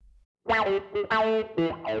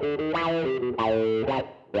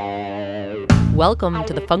Welcome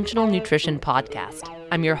to the Functional Nutrition Podcast.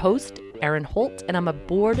 I'm your host, Erin Holt, and I'm a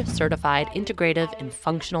board-certified integrative and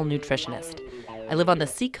functional nutritionist. I live on the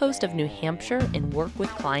seacoast of New Hampshire and work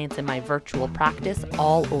with clients in my virtual practice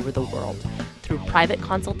all over the world through private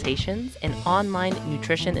consultations and online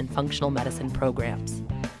nutrition and functional medicine programs.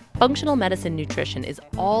 Functional medicine nutrition is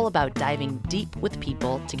all about diving deep with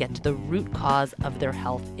people to get to the root cause of their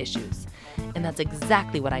health issues. And that's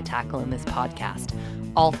exactly what I tackle in this podcast.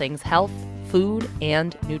 All things health, food,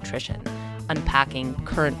 and nutrition, unpacking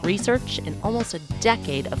current research and almost a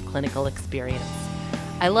decade of clinical experience.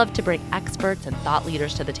 I love to bring experts and thought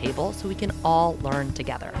leaders to the table so we can all learn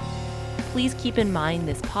together. Please keep in mind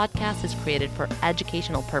this podcast is created for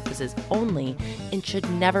educational purposes only and should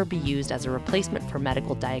never be used as a replacement for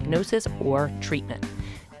medical diagnosis or treatment.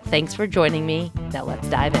 Thanks for joining me. Now let's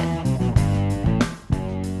dive in.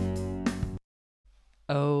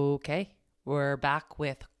 Okay, we're back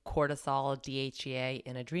with cortisol, DHEA,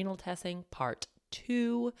 and adrenal testing, part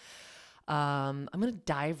 2. I'm going to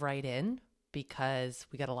dive right in because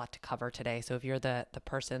we got a lot to cover today. So if you're the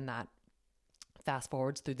person that fast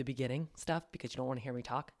forwards through the beginning stuff because you don't want to hear me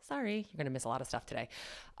talk, sorry, you're going to miss a lot of stuff today.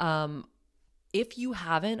 If you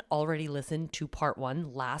haven't already listened to part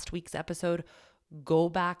 1, last week's episode, go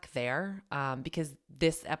back there because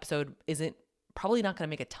this episode isn't probably not going to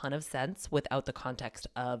make a ton of sense without the context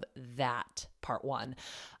of that part 1.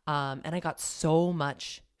 And I got so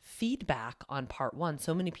much feedback on part 1.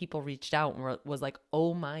 So many people reached out and was like,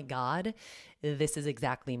 oh my God, this is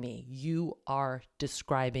exactly me. You are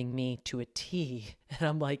describing me to a T. And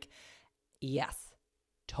I'm like, yes,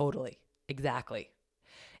 totally, exactly.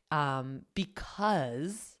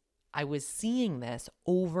 Because I was seeing this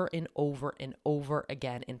over and over and over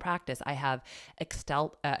again in practice. I have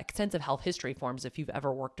extensive health history forms. If you've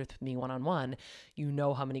ever worked with me one-on-one, you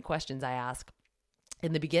know how many questions I ask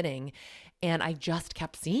in the beginning. And I just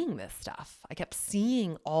kept seeing this stuff. I kept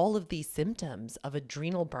seeing all of these symptoms of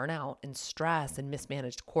adrenal burnout and stress and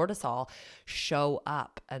mismanaged cortisol show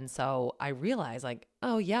up. And so I realized like,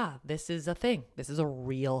 oh yeah, this is a thing. This is a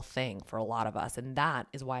real thing for a lot of us. And that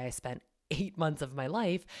is why I spent 8 months of my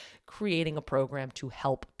life creating a program to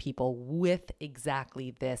help people with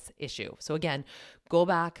exactly this issue. So again, go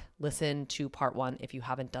back, listen to part 1 if you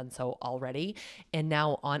haven't done so already. And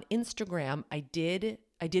now on Instagram, I did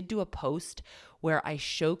do a post where I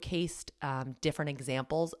showcased different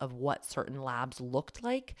examples of what certain labs looked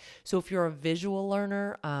like. So if you're a visual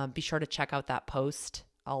learner, be sure to check out that post.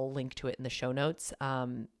 I'll link to it in the show notes.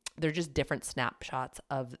 They're just different snapshots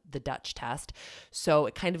of the Dutch test. So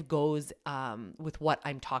it kind of goes with what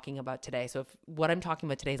I'm talking about today. So if what I'm talking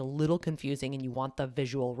about today is a little confusing and you want the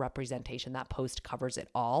visual representation, that post covers it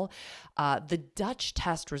all. The Dutch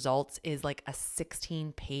test results is like a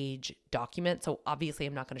 16-page document. So obviously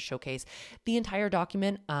I'm not going to showcase the entire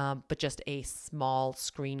document, but just a small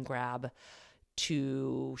screen grab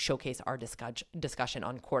to showcase our discussion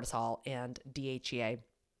on cortisol and DHEA.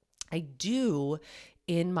 I do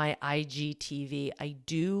in my IGTV,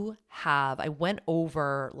 I went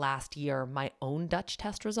over last year my own Dutch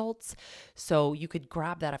test results. So you could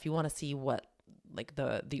grab that if you want to see what like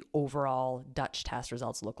the overall Dutch test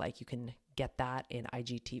results look like. You can get that in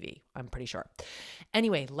IGTV, I'm pretty sure.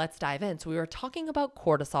 Anyway, let's dive in. So we were talking about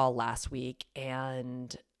cortisol last week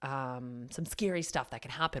and some scary stuff that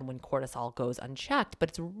can happen when cortisol goes unchecked, but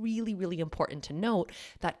it's really, really important to note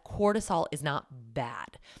that cortisol is not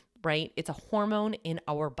bad. Right? It's a hormone in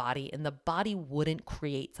our body, and the body wouldn't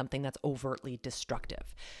create something that's overtly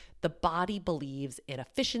destructive. The body believes in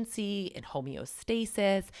efficiency, in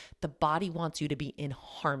homeostasis. The body wants you to be in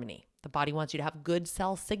harmony. The body wants you to have good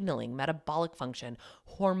cell signaling, metabolic function,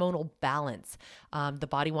 hormonal balance. The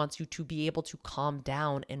body wants you to be able to calm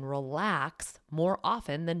down and relax more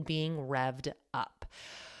often than being revved up.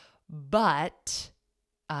 But,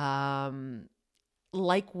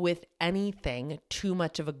 like with anything, too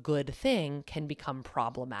much of a good thing can become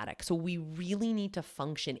problematic. So we really need to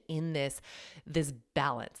function in this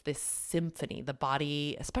balance, this symphony. The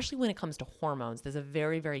body, especially when it comes to hormones, there's a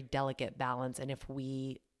very, very delicate balance. And if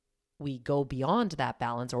we go beyond that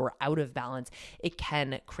balance or out of balance, it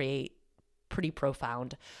can create pretty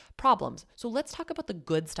profound problems. So let's talk about the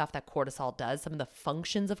good stuff that cortisol does, some of the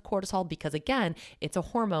functions of cortisol, because again, it's a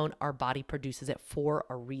hormone. Our body produces it for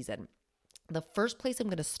a reason. The first place I'm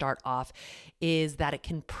going to start off is that it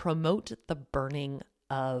can promote the burning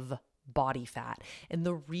of body fat. And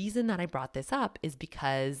the reason that I brought this up is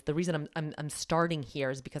because the reason I'm starting here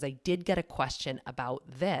is because I did get a question about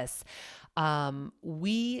this.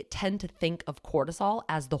 We tend to think of cortisol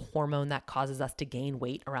as the hormone that causes us to gain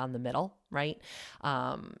weight around the middle, right?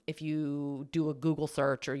 If you do a Google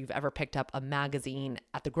search or you've ever picked up a magazine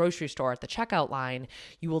at the grocery store at the checkout line,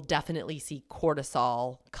 you will definitely see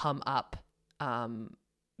cortisol come up,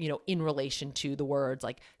 in relation to the words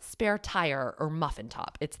like spare tire or muffin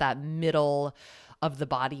top. It's that middle of the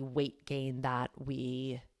body weight gain that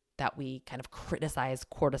we kind of criticize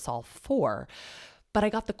cortisol for. But I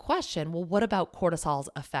got the question, well, what about cortisol's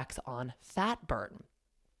effects on fat burn?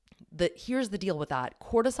 Here's the deal with that.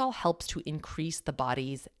 Cortisol helps to increase the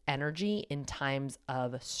body's energy in times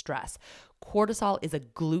of stress. Cortisol is a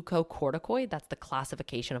glucocorticoid. That's the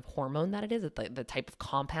classification of hormone that it is, the type of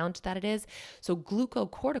compound that it is. So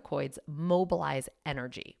glucocorticoids mobilize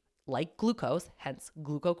energy, like glucose, hence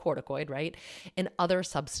glucocorticoid, right? And other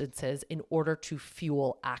substances in order to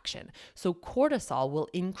fuel action. So cortisol will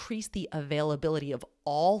increase the availability of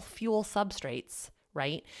all fuel substrates,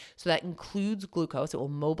 right? So that includes glucose. It will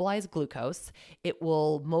mobilize glucose. It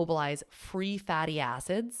will mobilize free fatty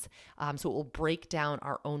acids. So it will break down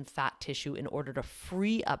our own fat tissue in order to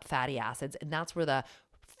free up fatty acids. And that's where the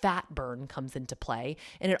fat burn comes into play.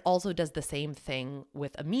 And it also does the same thing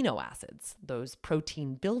with amino acids, those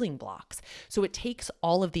protein building blocks. So it takes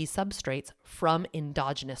all of these substrates from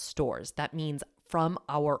endogenous stores. That means from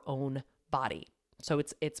our own body. So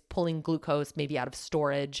it's pulling glucose maybe out of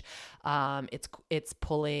storage. It's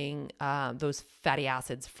pulling those fatty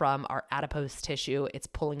acids from our adipose tissue. It's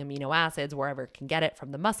pulling amino acids wherever it can get it,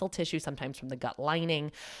 from the muscle tissue, sometimes from the gut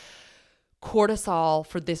lining. Cortisol,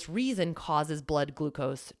 for this reason, causes blood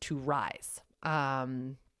glucose to rise.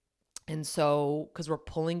 And so, because we're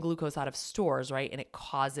pulling glucose out of stores, right, and it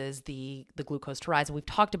causes the glucose to rise. And we've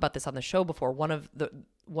talked about this on the show before. One of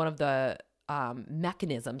the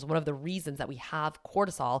mechanisms, one of the reasons that we have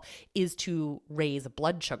cortisol is to raise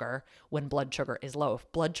blood sugar when blood sugar is low.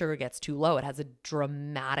 If blood sugar gets too low, it has a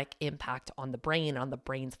dramatic impact on the brain, on the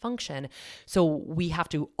brain's function. So we have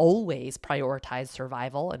to always prioritize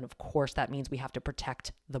survival. And of course, that means we have to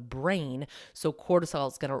protect the brain. So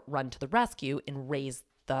cortisol is going to run to the rescue and raise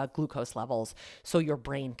the glucose levels so your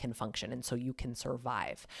brain can function and so you can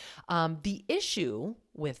survive. The issue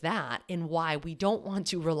with that, and why we don't want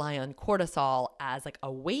to rely on cortisol as like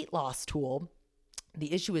a weight loss tool,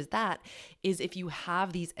 the issue is if you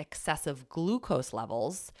have these excessive glucose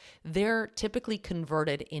levels, they're typically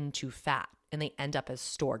converted into fat and they end up as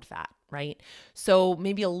stored fat, right? So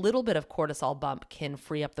maybe a little bit of cortisol bump can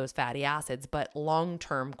free up those fatty acids, but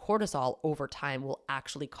long-term cortisol over time will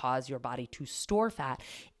actually cause your body to store fat.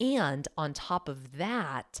 And on top of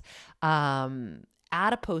that,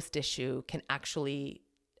 adipose tissue can actually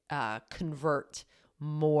convert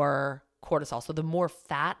more cortisol. So the more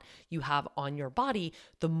fat you have on your body,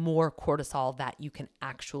 the more cortisol that you can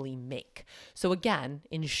actually make. So again,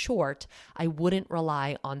 in short, I wouldn't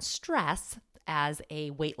rely on stress as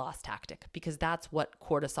a weight loss tactic, because that's what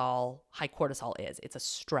high cortisol is. It's a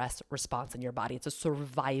stress response in your body. It's a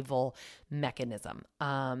survival mechanism.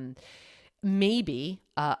 Maybe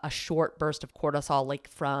a short burst of cortisol, like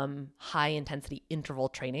from high intensity interval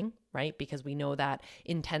training, right? Because we know that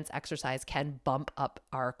intense exercise can bump up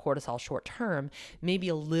our cortisol short term. Maybe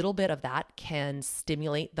a little bit of that can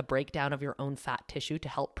stimulate the breakdown of your own fat tissue to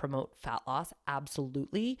help promote fat loss.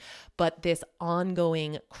 Absolutely. But this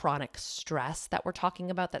ongoing chronic stress that we're talking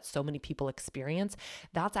about, that so many people experience,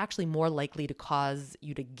 that's actually more likely to cause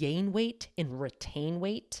you to gain weight and retain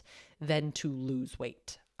weight than to lose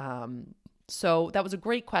weight. So that was a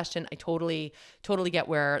great question. I totally get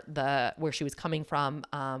where she was coming from.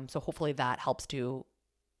 So hopefully that helps to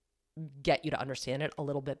get you to understand it a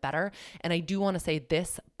little bit better. And I do want to say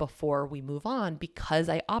this before we move on, because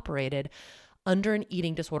I operated under an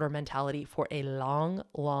eating disorder mentality for a long,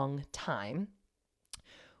 long time.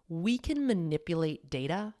 We can manipulate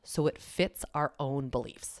data so it fits our own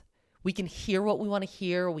beliefs. We can hear what we want to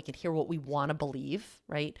hear. We can hear what we want to believe,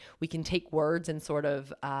 right? We can take words and sort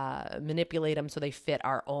of manipulate them so they fit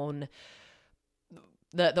our own,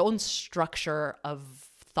 the own structure of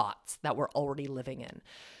thoughts that we're already living in.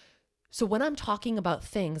 So when I'm talking about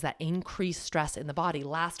things that increase stress in the body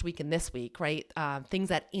last week and this week, right? Things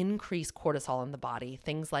that increase cortisol in the body,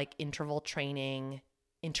 things like interval training,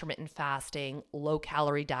 intermittent fasting, low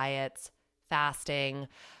calorie diets, fasting,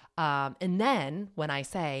 and then when I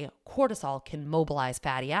say cortisol can mobilize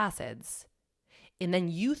fatty acids, and then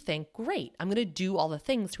you think, great, I'm going to do all the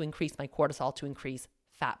things to increase my cortisol, to increase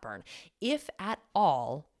fat burn. If at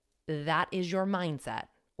all that is your mindset,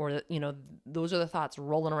 or, those are the thoughts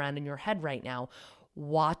rolling around in your head right now.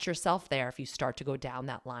 Watch yourself there if you start to go down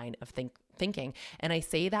that line of thinking. And I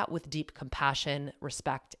say that with deep compassion,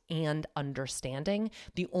 respect, and understanding.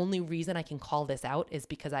 The only reason I can call this out is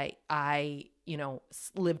because I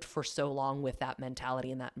lived for so long with that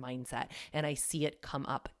mentality and that mindset, and I see it come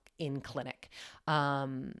up in clinic.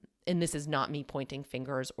 And this is not me pointing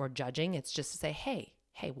fingers or judging. It's just to say, hey,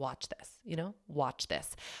 watch this, watch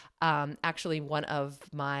this. Actually, one of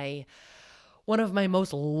my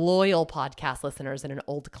most loyal podcast listeners and an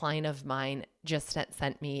old client of mine just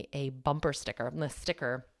sent me a bumper sticker, a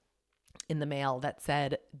sticker in the mail that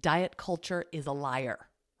said, diet culture is a liar,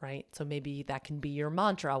 right? So maybe that can be your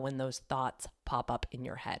mantra when those thoughts pop up in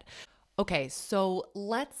your head. Okay, so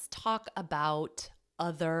let's talk about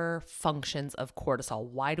other functions of cortisol.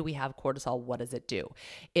 Why do we have cortisol? What does it do?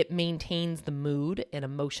 It maintains the mood and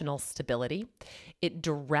emotional stability. It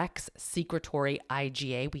directs secretory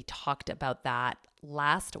IgA. We talked about that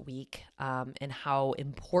last week and how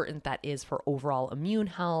important that is for overall immune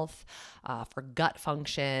health, for gut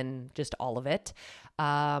function, just all of it.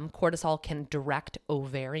 Cortisol can direct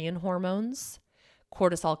ovarian hormones.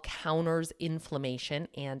 Cortisol counters inflammation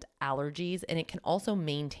and allergies, and it can also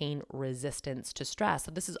maintain resistance to stress.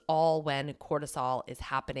 So this is all when cortisol is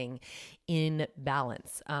happening in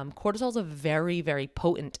balance. Cortisol is a very, very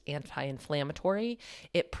potent anti-inflammatory.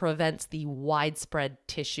 It prevents the widespread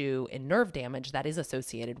tissue and nerve damage that is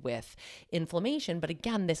associated with inflammation. But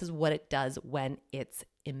again, this is what it does when it's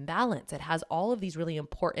imbalance. It has all of these really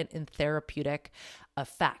important and therapeutic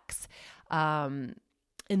effects.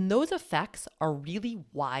 And those effects are really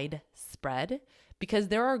widespread because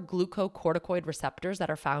there are glucocorticoid receptors that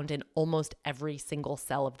are found in almost every single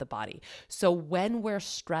cell of the body. So when we're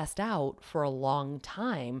stressed out for a long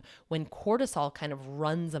time, when cortisol kind of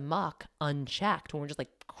runs amok unchecked, when we're just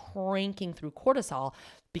like cranking through cortisol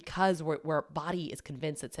because our body is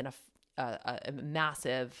convinced it's in a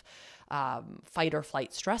massive fight or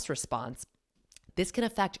flight stress response, this can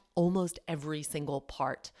affect almost every single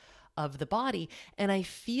part of the body. And I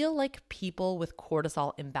feel like people with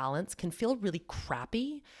cortisol imbalance can feel really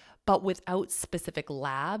crappy, but without specific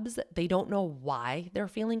labs, they don't know why they're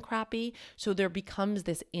feeling crappy. So there becomes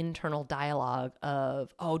this internal dialogue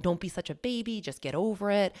of, oh, don't be such a baby, just get over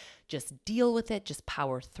it, just deal with it, just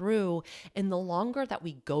power through. And the longer that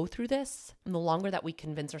we go through this, and the longer that we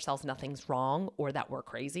convince ourselves nothing's wrong or that we're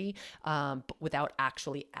crazy, but without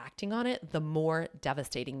actually acting on it, the more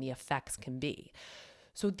devastating the effects can be.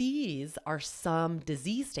 So these are some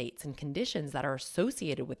disease states and conditions that are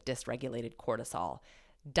associated with dysregulated cortisol: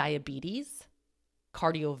 diabetes,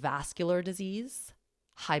 cardiovascular disease,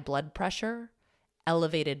 high blood pressure,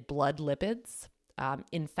 elevated blood lipids,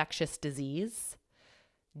 infectious disease,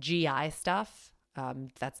 GI stuff,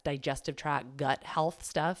 that's digestive tract, gut health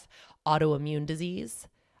stuff, autoimmune disease.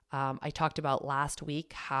 I talked about last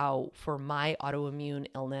week how for my autoimmune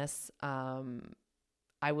illness,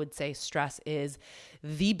 I would say stress is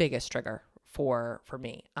the biggest trigger for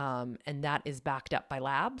me. And that is backed up by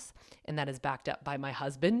labs, and that is backed up by my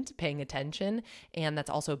husband paying attention. And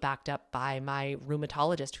that's also backed up by my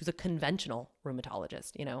rheumatologist, who's a conventional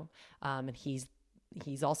rheumatologist, and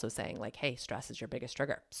he's also saying like, hey, stress is your biggest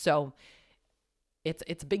trigger. So it's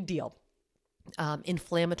a big deal.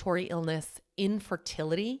 Inflammatory illness,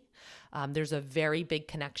 infertility. There's a very big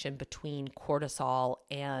connection between cortisol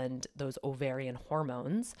and those ovarian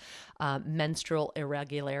hormones, menstrual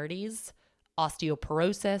irregularities,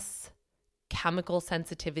 osteoporosis, chemical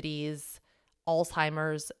sensitivities,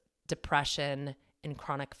 Alzheimer's, depression, and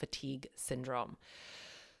chronic fatigue syndrome.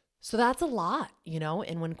 So that's a lot,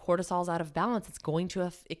 and when cortisol's out of balance,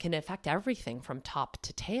 it can affect everything from top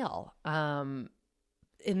to tail. And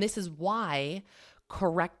this is why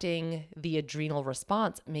correcting the adrenal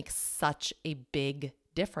response makes such a big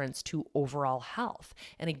difference to overall health.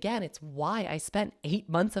 And again, it's why I spent 8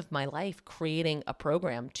 months of my life creating a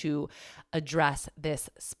program to address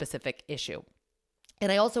this specific issue.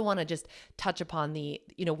 And I also want to just touch upon we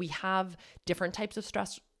have different types of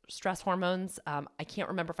stress hormones. I can't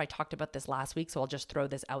remember if I talked about this last week, so I'll just throw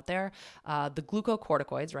this out there. The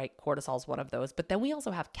glucocorticoids, right? Cortisol is one of those. But then we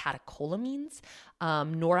also have catecholamines,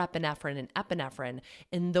 norepinephrine and epinephrine.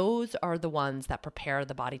 And those are the ones that prepare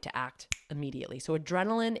the body to act immediately. So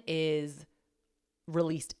adrenaline is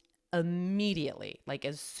released immediately, like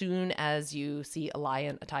as soon as you see a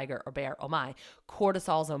lion, a tiger, or bear, oh my.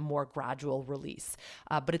 Cortisol is a more gradual release,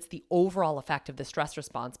 but it's the overall effect of the stress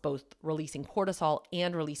response, both releasing cortisol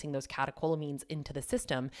and releasing those catecholamines into the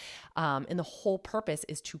system. And the whole purpose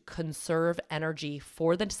is to conserve energy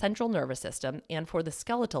for the central nervous system and for the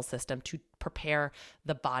skeletal system to prepare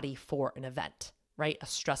the body for an event. right? A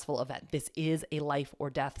stressful event. This is a life or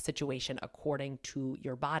death situation according to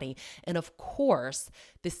your body. And of course,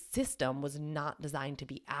 this system was not designed to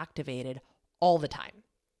be activated all the time.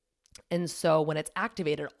 And so when it's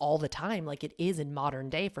activated all the time, like it is in modern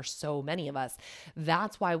day for so many of us,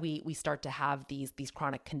 that's why we start to have these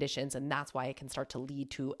chronic conditions, and that's why it can start to lead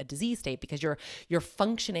to a disease state, because you're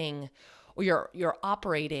functioning, or you're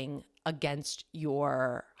operating against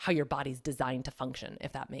how your body's designed to function,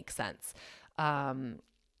 if that makes sense.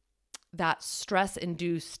 That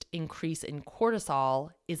stress-induced increase in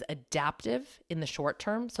cortisol is adaptive in the short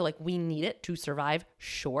term. So like we need it to survive,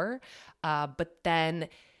 sure. But then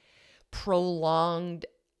prolonged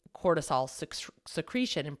cortisol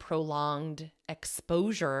secretion and prolonged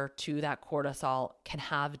exposure to that cortisol can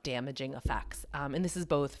have damaging effects. And this is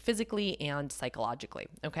both physically and psychologically.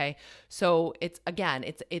 Okay. So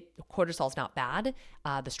cortisol is not bad.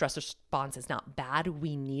 The stress response is not bad.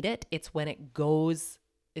 We need it. It's when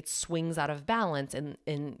it swings out of balance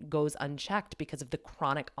and goes unchecked because of the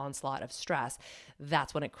chronic onslaught of stress.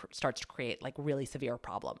 That's when it starts to create like really severe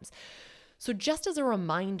problems. So just as a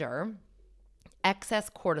reminder, excess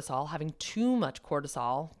cortisol, having too much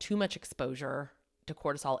cortisol, too much exposure to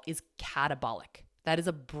cortisol is catabolic. That is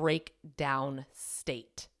a breakdown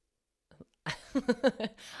state.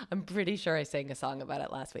 I'm pretty sure I sang a song about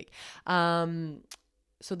it last week.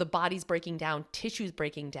 So the body's breaking down, tissue's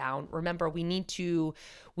breaking down. Remember, we need to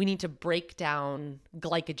break down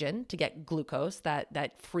glycogen to get glucose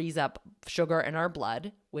that frees up sugar in our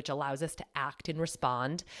blood, which allows us to act and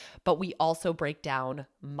respond. But we also break down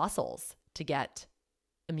muscles to get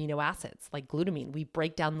amino acids like glutamine. We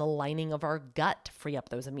break down the lining of our gut to free up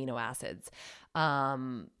those amino acids.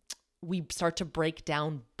 We start to break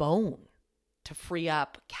down bone to free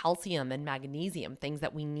up calcium and magnesium, things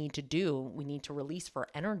that we need to release for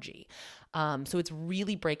energy. So it's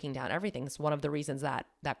really breaking down everything. It's one of the reasons that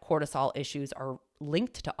cortisol issues are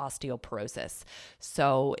linked to osteoporosis.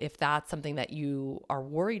 So if that's something that you are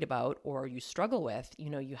worried about or you struggle with,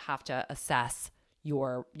 you have to assess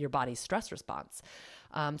your body's stress response.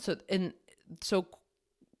 So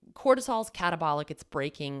cortisol is catabolic. It's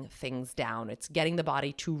breaking things down. It's getting the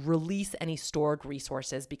body to release any stored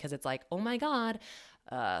resources because it's like, oh my God,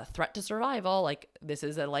 threat to survival. Like this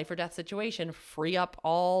is a life or death situation. Free up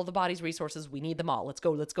all the body's resources. We need them all. Let's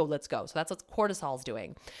go. So that's what cortisol is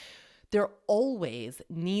doing. There always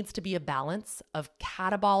needs to be a balance of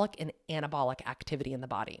catabolic and anabolic activity in the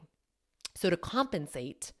body. So to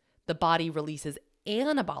compensate, the body releases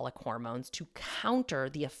anabolic hormones to counter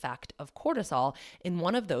the effect of cortisol, and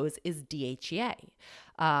one of those is DHEA.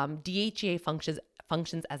 DHEA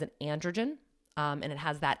functions as an androgen, and it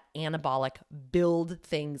has that anabolic build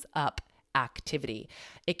things up activity.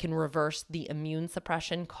 It can reverse the immune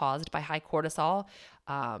suppression caused by high cortisol.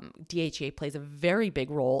 DHEA plays a very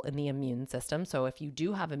big role in the immune system. So if you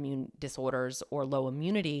do have immune disorders or low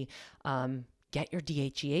immunity, get your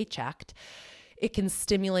DHEA checked. It can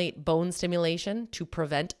stimulate bone stimulation to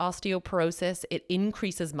prevent osteoporosis. It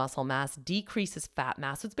increases muscle mass, decreases fat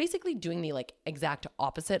mass. So it's basically doing the exact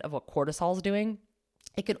opposite of what cortisol is doing.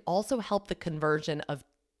 It can also help the conversion of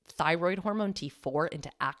thyroid hormone T4 into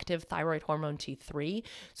active thyroid hormone T3.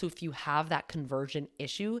 So if you have that conversion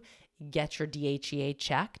issue, get your DHEA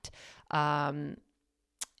checked.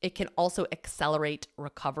 It can also accelerate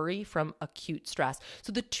recovery from acute stress.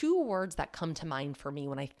 So the two words that come to mind for me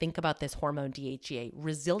when I think about this hormone DHEA,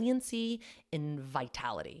 resiliency and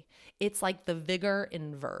vitality. It's like the vigor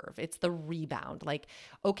and verve. It's the rebound. Like,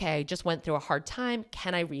 okay, I just went through a hard time.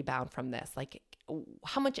 Can I rebound from this? Like,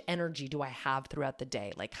 how much energy do I have throughout the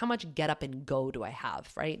day? Like, how much get up and go do I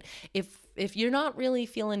have, right? If you're not really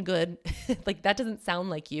feeling good, like that doesn't sound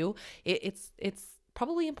like you, it's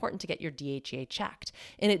probably important to get your DHEA checked.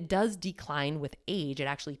 And it does decline with age. It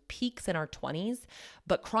actually peaks in our 20s,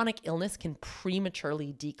 but chronic illness can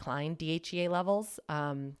prematurely decline DHEA levels,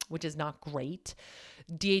 which is not great.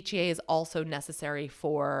 DHEA is also necessary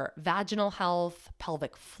for vaginal health,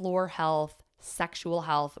 pelvic floor health, sexual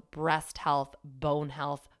health, breast health, bone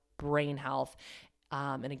health, brain health,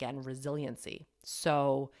 and again, resiliency.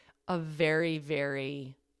 So a very,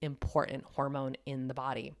 very important hormone in the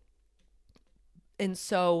body. And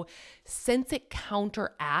so since it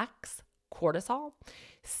counteracts cortisol,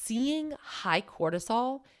 seeing high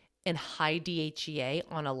cortisol and high DHEA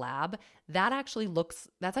on a lab, that's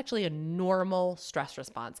actually a normal stress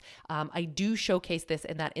response. I do showcase this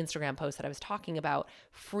in that Instagram post that I was talking about.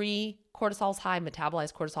 Free cortisol's high,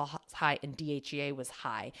 metabolized cortisol high, and DHEA was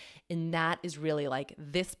high. And that is really like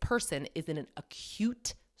this person is in an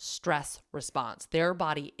acute stress response. Their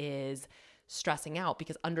body is stressing out,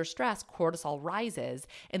 because under stress, cortisol rises,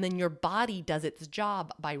 and then your body does its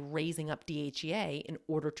job by raising up DHEA in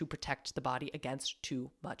order to protect the body against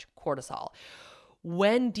too much cortisol.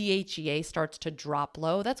 When DHEA starts to drop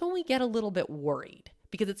low, that's when we get a little bit worried,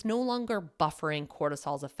 because it's no longer buffering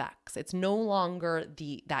cortisol's effects. It's no longer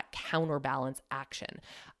that counterbalance action.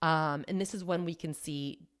 And this is when we can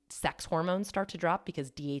see sex hormones start to drop,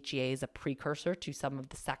 because DHEA is a precursor to some of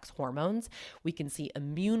the sex hormones. We can see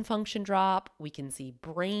immune function drop. We can see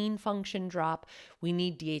brain function drop. We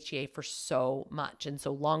need DHEA for so much. And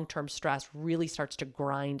so long-term stress really starts to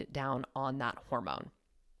grind down on that hormone.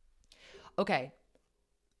 Okay.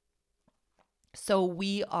 So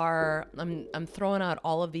I'm throwing out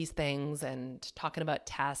all of these things and talking about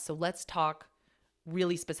tests. So let's talk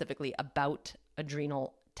really specifically about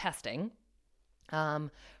adrenal testing.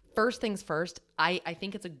 First things first, I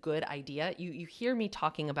think it's a good idea. You hear me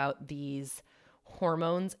talking about these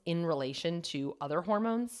hormones in relation to other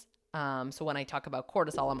hormones. So when I talk about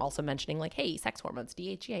cortisol, I'm also mentioning like, hey, sex hormones,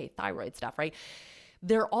 DHEA, thyroid stuff, right?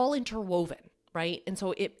 They're all interwoven, right? And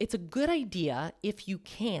so it's a good idea, if you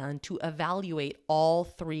can, to evaluate all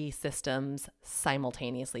three systems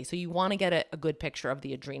simultaneously. So you want to get a good picture of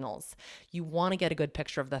the adrenals. You want to get a good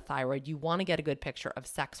picture of the thyroid. You want to get a good picture of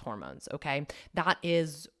sex hormones, okay? That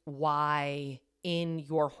is why in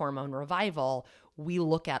your hormone revival, we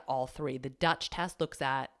look at all three. The Dutch test looks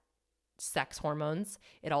at sex hormones.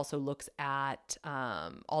 It also looks at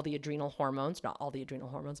all the adrenal hormones, not all the adrenal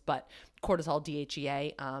hormones, but cortisol,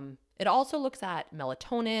 DHEA. It also looks at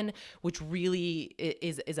melatonin, which really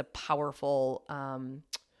is a powerful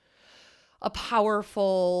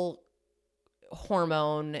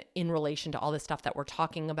hormone in relation to all this stuff that we're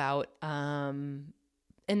talking about. And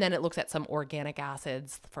then it looks at some organic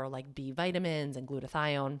acids for like B vitamins and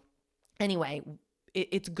glutathione. Anyway,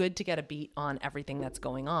 it's good to get a beat on everything that's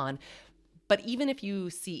going on. But even if you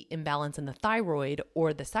see imbalance in the thyroid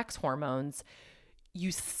or the sex hormones,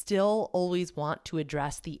 you still always want to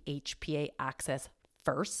address the HPA axis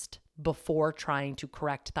first before trying to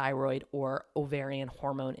correct thyroid or ovarian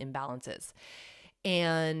hormone imbalances.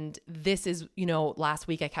 And this is, last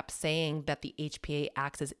week I kept saying that the HPA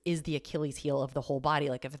axis is the Achilles heel of the whole body.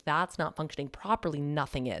 Like if that's not functioning properly,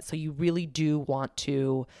 nothing is. So you really do want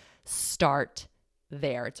to start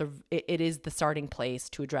there. It is the starting place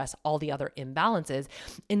to address all the other imbalances,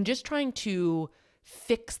 and just trying to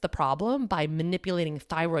fix the problem by manipulating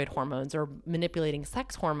thyroid hormones or manipulating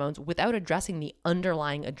sex hormones without addressing the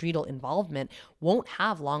underlying adrenal involvement won't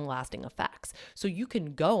have long-lasting effects. So you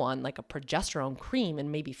can go on like a progesterone cream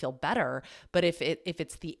and maybe feel better, but if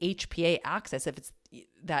it's the HPA axis, if it's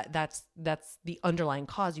that's the underlying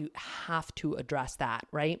cause, you have to address that,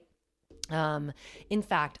 right? In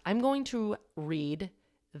fact, I'm going to read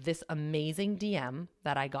this amazing DM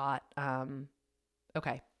that I got.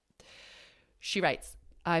 Okay. She writes,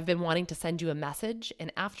 I've been wanting to send you a message,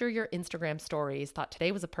 and after your Instagram stories, thought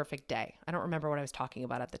today was a perfect day. I don't remember what I was talking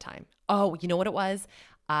about at the time. Oh, you know what it was?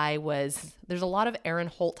 There's a lot of Aaron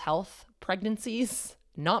Holt Health pregnancies,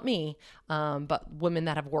 not me, but women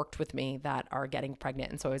that have worked with me that are getting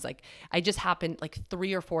pregnant. And so I just happened, like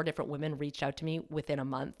 3 or 4 different women reached out to me within a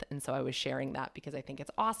month. And so I was sharing that because I think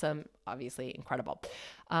it's awesome, obviously incredible.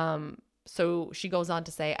 So she goes on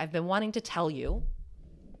to say, I've been wanting to tell you,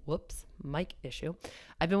 mic issue.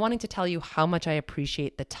 I've been wanting to tell you how much I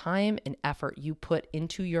appreciate the time and effort you put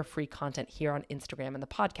into your free content here on Instagram and the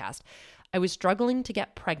podcast. I was struggling to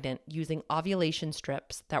get pregnant using ovulation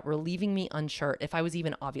strips that were leaving me unsure if I was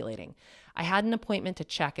even ovulating. I had an appointment to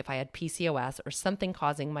check if I had PCOS or something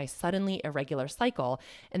causing my suddenly irregular cycle,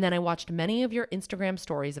 and then I watched many of your Instagram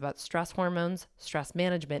stories about stress hormones, stress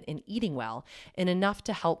management, and eating well, and enough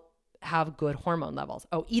to help have good hormone levels.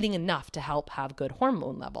 Eating enough to help have good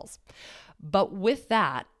hormone levels. But with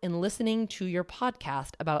that, and listening to your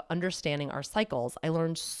podcast about understanding our cycles, I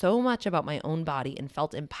learned so much about my own body and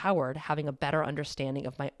felt empowered having a better understanding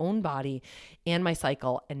of my own body and my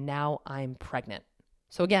cycle, and now I'm pregnant.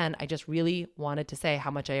 So again, I just really wanted to say how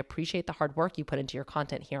much I appreciate the hard work you put into your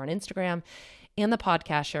content here on Instagram and the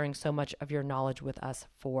podcast, sharing so much of your knowledge with us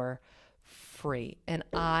for free. And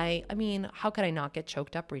I mean, how could I not get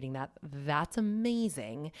choked up reading that? That's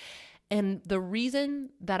amazing. And the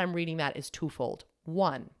reason that I'm reading that is twofold.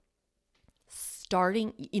 One,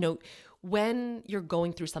 starting, when you're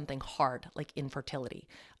going through something hard, like infertility,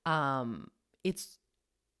 it's,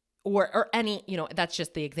 or any, that's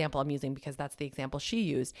just the example I'm using because that's the example she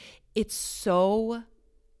used. It's so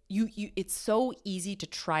it's so easy to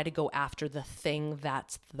try to go after the thing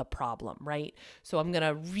that's the problem, right? So I'm going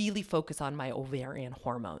to really focus on my ovarian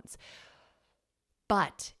hormones.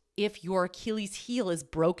 But if your Achilles heel is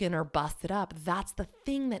broken or busted up, that's the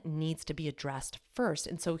thing that needs to be addressed first.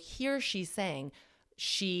 And so here she's saying,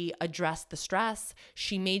 she addressed the stress.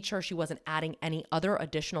 She made sure she wasn't adding any other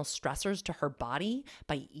additional stressors to her body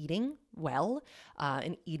by eating well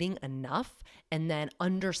and eating enough, and then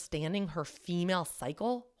understanding her female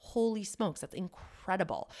cycle. Holy smokes, that's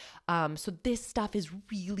incredible. So this stuff is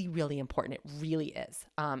really, really important. It really is.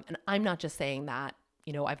 And I'm not just saying that.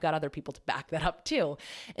 I've got other people to back that up too.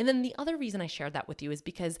 And then the other reason I shared that with you is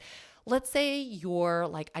because let's say you're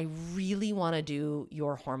like, I really want to do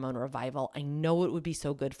your hormone revival. I know it would be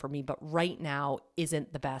so good for me, but right now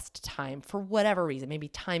isn't the best time for whatever reason, maybe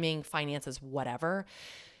timing, finances, whatever.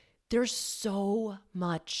 There's so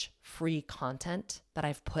much free content that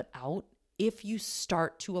I've put out. If you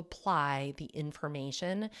start to apply the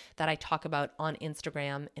information that I talk about on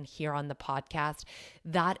Instagram and here on the podcast,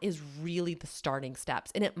 that is really the starting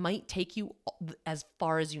steps. And it might take you as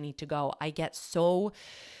far as you need to go. I get so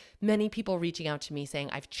many people reaching out to me saying,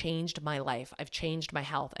 I've changed my life, I've changed my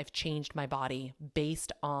health, I've changed my body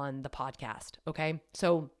based on the podcast. Okay.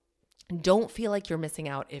 So don't feel like you're missing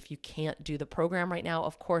out if you can't do the program right now.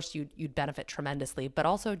 Of course, you'd benefit tremendously, but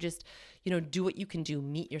also just, do what you can do.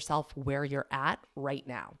 Meet yourself where you're at right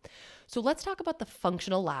now. So let's talk about the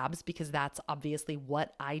functional labs, because that's obviously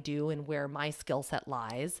what I do and where my skill set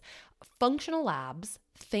lies. Functional labs,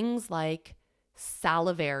 things like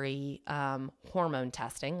salivary hormone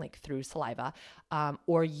testing, like through saliva,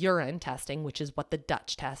 or urine testing, which is what the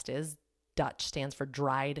Dutch test is. Dutch stands for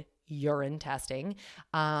dried urine testing.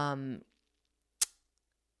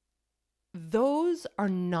 Those are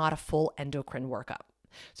not a full endocrine workup.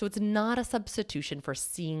 So it's not a substitution for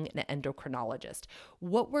seeing an endocrinologist.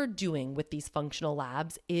 What we're doing with these functional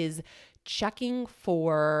labs is checking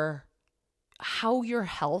for how your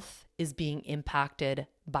health is being impacted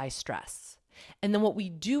by stress. And then what we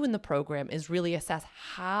do in the program is really assess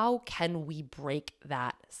how can we break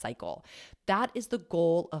that cycle. That is the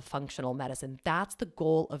goal of functional medicine. That's the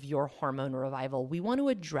goal of your hormone revival. We want to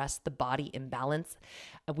address the body imbalance.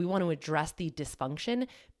 We want to address the dysfunction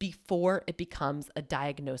before it becomes a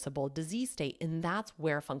diagnosable disease state. And that's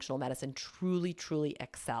where functional medicine truly, truly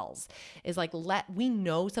excels. Is like, we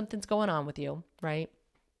know something's going on with you, right?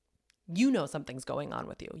 You know something's going on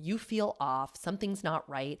with you. You feel off. Something's not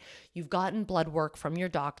right. You've gotten blood work from your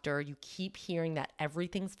doctor. You keep hearing that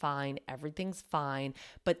everything's fine.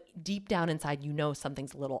 But deep down inside, you know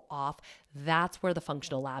something's a little off. That's where the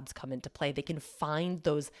functional labs come into play. They can find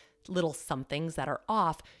those little somethings that are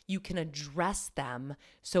off. You can address them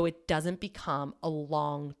so it doesn't become a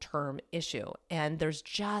long-term issue. And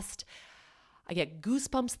I get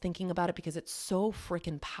goosebumps thinking about it because it's so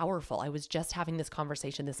freaking powerful. I was just having this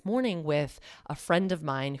conversation this morning with a friend of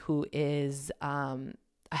mine who is a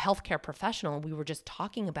healthcare professional. And we were just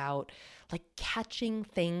talking about like catching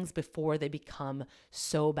things before they become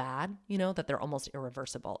so bad, that they're almost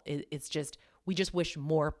irreversible. It's just, we just wish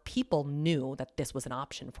more people knew that this was an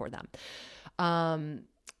option for them.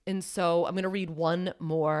 And so I'm going to read one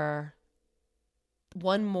more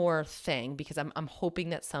thing, because I'm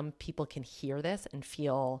hoping that some people can hear this and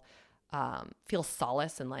feel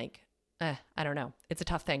solace and like, I don't know. It's a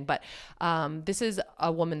tough thing, but this is a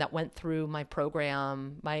woman that went through my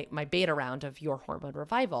program, my beta round of Your Hormone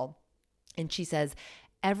Revival. And she says,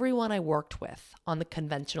 everyone I worked with on the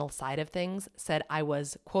conventional side of things said I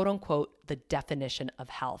was, quote unquote, the definition of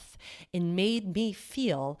health, and made me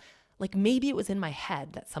feel like maybe it was in my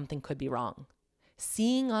head that something could be wrong.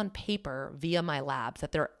 Seeing on paper via my labs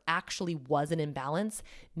that there actually was an imbalance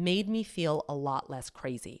made me feel a lot less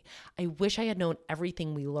crazy. I wish I had known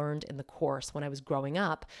everything we learned in the course when I was growing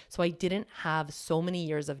up, so I didn't have so many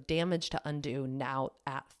years of damage to undo now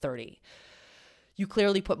at 30. You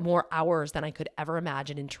clearly put more hours than I could ever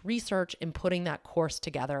imagine into research and putting that course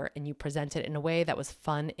together, and you present it in a way that was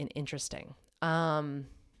fun and interesting.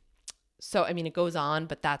 So, it goes on,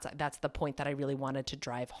 but that's the point that I really wanted to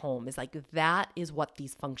drive home, is like, that is what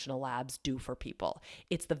these functional labs do for people.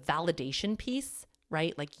 It's the validation piece,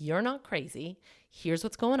 right? Like, you're not crazy. Here's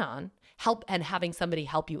what's going on. And having somebody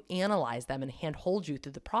help you analyze them and handhold you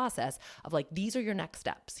through the process of like, these are your next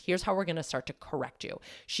steps. Here's how we're going to start to correct you.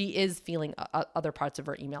 She is feeling, other parts of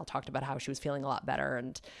her email talked about how she was feeling a lot better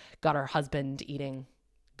and got her husband eating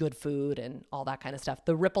good food and all that kind of stuff.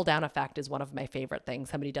 The ripple down effect is one of my favorite things.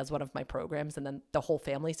 Somebody does one of my programs and then the whole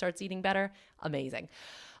family starts eating better. Amazing.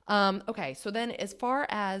 Okay. So then as far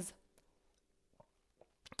as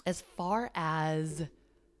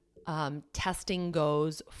testing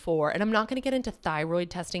goes for, and I'm not going to get into thyroid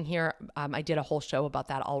testing here. I did a whole show about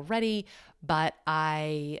that already, but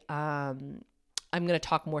I I'm going to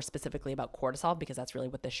talk more specifically about cortisol because that's really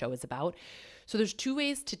what this show is about. So there's two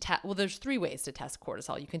ways to test. Well, there's three ways to test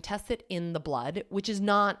cortisol. You can test it in the blood, which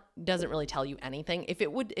doesn't really tell you anything. If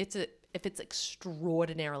it's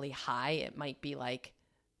extraordinarily high, it might be like,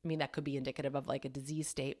 that could be indicative of like a disease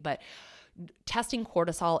state, but testing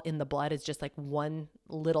cortisol in the blood is just like one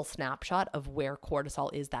little snapshot of where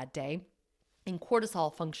cortisol is that day. And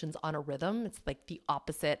cortisol functions on a rhythm. It's like the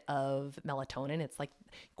opposite of melatonin. It's like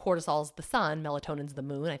cortisol's the sun, melatonin's the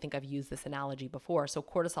moon. I think I've used this analogy before. So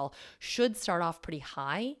cortisol should start off pretty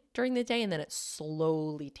high during the day and then it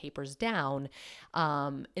slowly tapers down.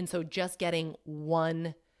 And so just getting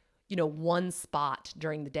one spot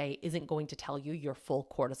during the day isn't going to tell you your full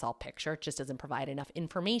cortisol picture. It just doesn't provide enough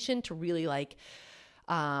information to really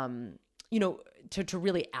to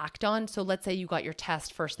really act on. So let's say you got your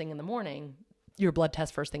test first thing in the morning, your blood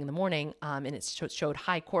test first thing in the morning, and it showed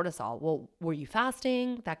high cortisol. Well, were you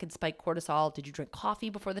fasting? That could spike cortisol. Did you drink coffee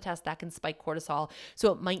before the test? That can spike cortisol.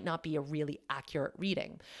 So it might not be a really accurate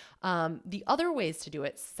reading. The other ways to do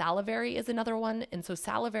it, salivary is another one. And so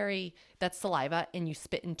salivary, that's saliva and you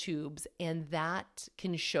spit in tubes, and that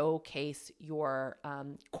can showcase your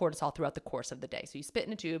cortisol throughout the course of the day. So you spit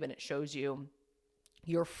in a tube and it shows you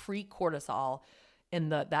your free cortisol and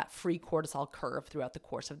that free cortisol curve throughout the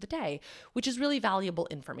course of the day, which is really valuable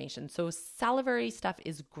information. So salivary stuff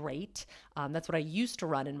is great. That's what I used to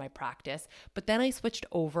run in my practice. But then I switched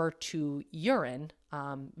over to urine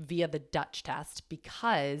via the Dutch test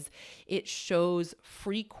because it shows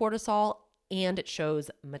free cortisol and it shows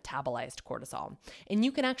metabolized cortisol. And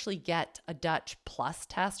you can actually get a Dutch Plus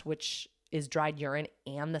test, which is dried urine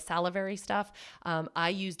and the salivary stuff. I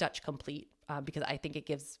use Dutch Complete because I think it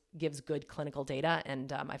gives good clinical data,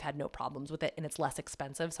 and I've had no problems with it, and it's less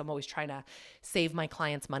expensive. So I'm always trying to save my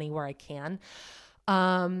clients money where I can.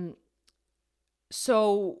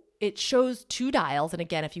 So it shows two dials. And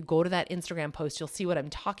again, if you go to that Instagram post, you'll see what I'm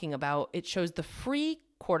talking about. It shows the free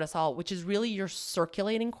cortisol, which is really your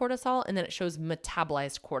circulating cortisol. And then it shows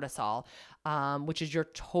metabolized cortisol, which is your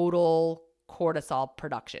total cortisol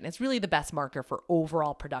production. It's really the best marker for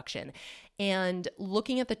overall production. And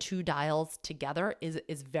looking at the two dials together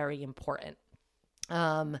is very important.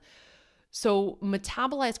 So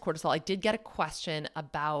metabolized cortisol, I did get a question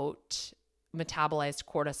about metabolized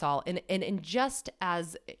cortisol. And just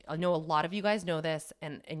as I know a lot of you guys know this,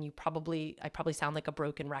 and I probably sound like a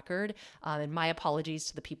broken record, and my apologies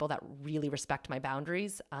to the people that really respect my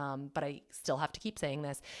boundaries, but I still have to keep saying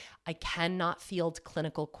this. I cannot field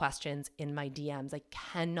clinical questions in my DMs. I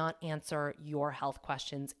cannot answer your health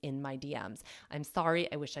questions in my DMs. I'm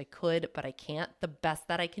sorry, I wish I could, but I can't. The best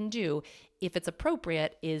that I can do, if it's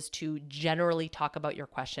appropriate, is to generally talk about your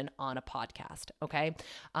question on a podcast, okay?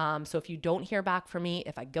 So if you don't hear back from me,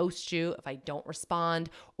 if I ghost you, if I don't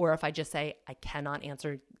respond, or if I just say I cannot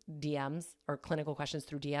answer DMs or clinical questions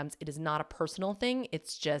through DMs, it is not a personal thing.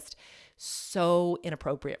 It's just so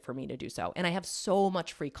inappropriate for me to do so. And I have so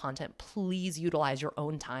much free content. Please utilize your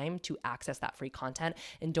own time to access that free content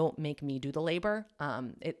and don't make me do the labor.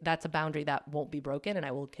 That's a boundary that won't be broken, and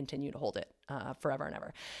I will continue to hold it forever and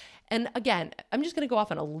ever. And again, I'm just going to go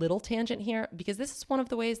off on a little tangent here because this is one of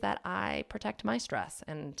the ways that I protect my stress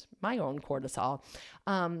and my own cortisol.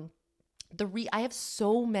 I have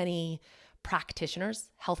so many practitioners,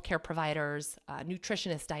 healthcare providers,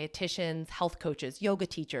 nutritionists, dietitians, health coaches, yoga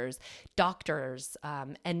teachers, doctors,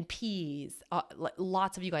 NPs,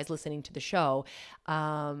 lots of you guys listening to the show.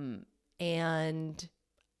 And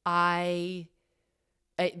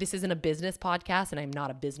this isn't a business podcast and I'm not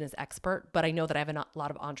a business expert, but I know that I have a lot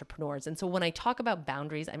of entrepreneurs. And so when I talk about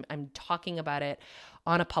boundaries, I'm talking about it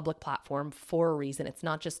on a public platform for a reason. It's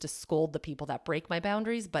not just to scold the people that break my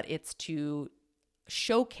boundaries, but it's to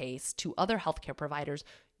showcase to other healthcare providers,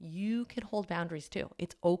 you can hold boundaries too.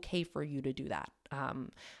 It's okay for you to do that.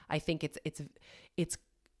 I think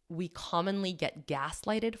we commonly get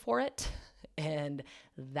gaslighted for it, and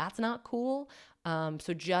that's not cool.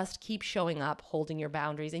 So just keep showing up, holding your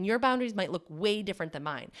boundaries, and your boundaries might look way different than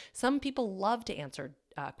mine. Some people love to answer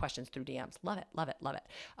questions through DMs. Love it, love it, love it.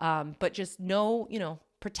 But just know,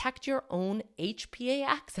 protect your own HPA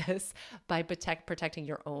access by protecting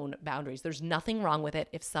your own boundaries. There's nothing wrong with it.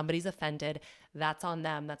 If somebody's offended, that's on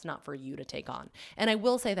them. That's not for you to take on. And I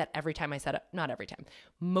will say that not every time,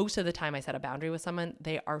 most of the time I set a boundary with someone,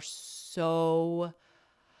 they are so,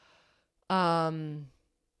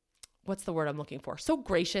 what's the word I'm looking for? So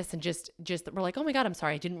gracious, and just we're like, oh my God, I'm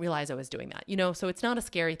sorry. I didn't realize I was doing that. So it's not a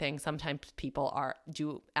scary thing. Sometimes people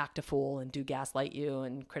do act a fool and do gaslight you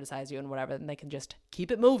and criticize you and whatever, and they can just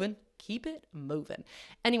keep it moving.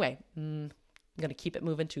 Anyway, I'm going to keep it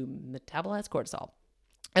moving to metabolize cortisol.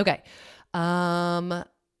 Okay. So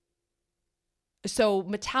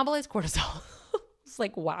metabolized cortisol. It's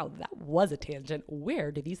like, wow, that was a tangent.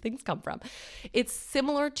 Where do these things come from? It's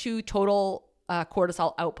similar to total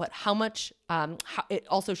cortisol output. How much, it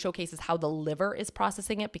also showcases how the liver is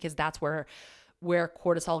processing it, because that's where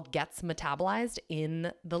cortisol gets metabolized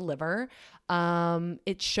in the liver.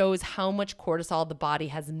 It shows how much cortisol the body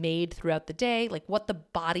has made throughout the day, like what the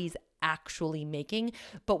body's actually making.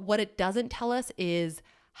 But what it doesn't tell us is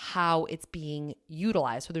how it's being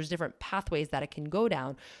utilized. So there's different pathways that it can go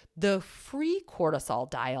down. The free cortisol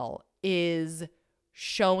dial is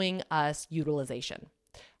showing us utilization.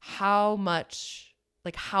 How much,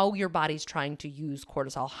 like how your body's trying to use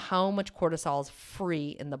cortisol, how much cortisol is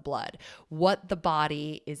free in the blood, what the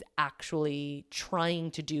body is actually trying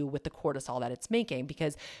to do with the cortisol that it's making,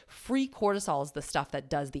 because free cortisol is the stuff that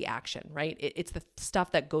does the action, right? It's the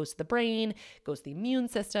stuff that goes to the brain, goes to the immune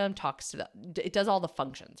system, it does all the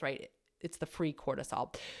functions, right? It's the free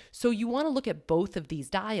cortisol. So you want to look at both of these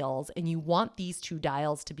dials, and you want these two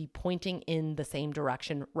dials to be pointing in the same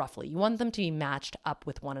direction roughly. You want them to be matched up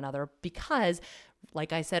with one another because,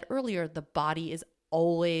 like I said earlier, the body is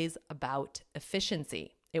always about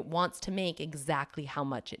efficiency. It wants to make exactly how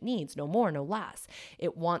much it needs, no more, no less.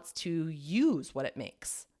 It wants to use what it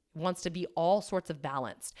makes. Wants to be all sorts of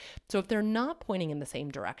balanced. So if they're not pointing in the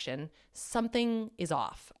same direction, something is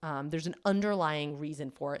off. There's an underlying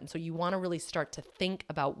reason for it. And so you want to really start to think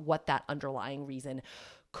about what that underlying reason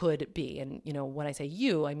could be. And, when I say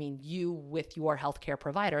you, I mean you with your healthcare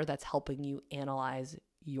provider that's helping you analyze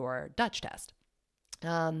your Dutch test.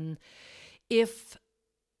 If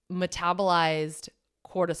metabolized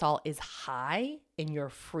cortisol is high and your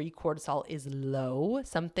free cortisol is low,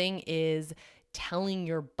 something is telling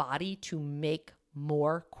your body to make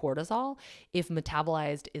more cortisol. If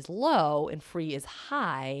metabolized is low and free is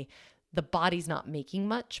high, the body's not making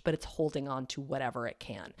much, but it's holding on to whatever it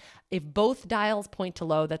can. If both dials point to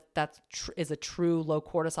low, that is a true low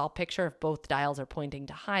cortisol picture. If both dials are pointing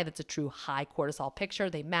to high, that's a true high cortisol picture.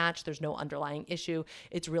 They match. There's no underlying issue.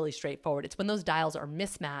 It's really straightforward. It's when those dials are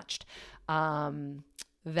mismatched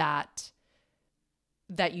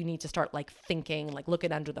that you need to start thinking,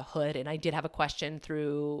 looking under the hood. And I did have a question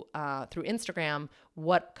through Instagram,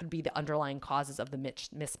 what could be the underlying causes of the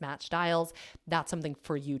mismatched dials? That's something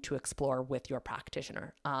for you to explore with your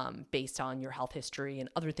practitioner based on your health history and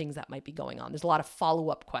other things that might be going on. There's a lot of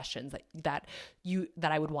follow-up questions that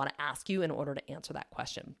I would want to ask you in order to answer that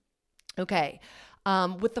question. Okay.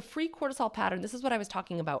 With the free cortisol pattern, this is what I was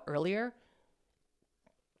talking about earlier.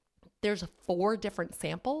 There's 4 different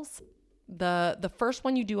samples. The first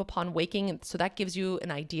one you do upon waking, so that gives you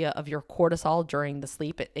an idea of your cortisol during the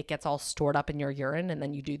sleep. It gets all stored up in your urine, and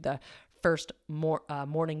then you do the first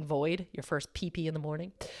morning void, your first pee in the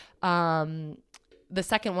morning. The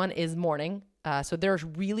second one is morning. So there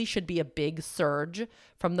really should be a big surge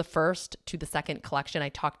from the first to the second collection. I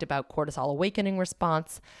talked about cortisol awakening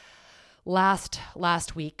response last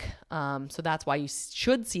week. So that's why you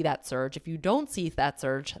should see that surge. If you don't see that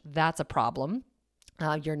surge, that's a problem.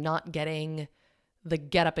 You're not getting the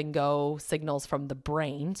get up and go signals from the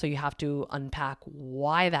brain. So you have to unpack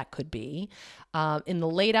why that could be. In the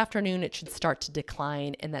late afternoon, it should start to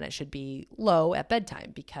decline, and then it should be low at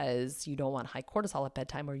bedtime, because you don't want high cortisol at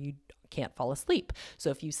bedtime or you can't fall asleep. So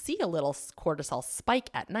if you see a little cortisol spike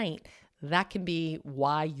at night, that can be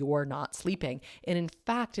why you're not sleeping. And in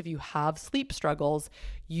fact, if you have sleep struggles,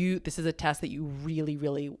 this is a test that you really,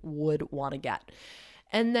 really would want to get.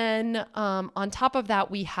 And then on top of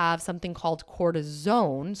that, we have something called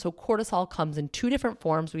cortisone. So cortisol comes in 2 different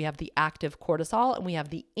forms. We have the active cortisol and we have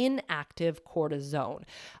the inactive cortisone.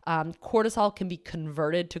 Cortisol can be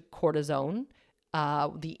converted to cortisone,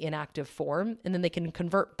 the inactive form, and then they can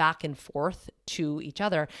convert back and forth to each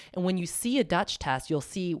other. And when you see a Dutch test, you'll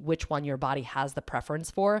see which one your body has the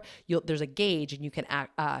preference for. There's a gauge, and you can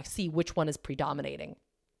see which one is predominating.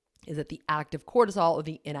 Is it the active cortisol or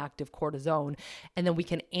the inactive cortisone? And then we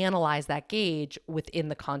can analyze that gauge within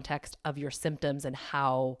the context of your symptoms and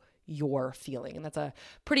how you're feeling. And that's a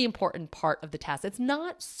pretty important part of the test. It's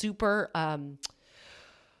not super,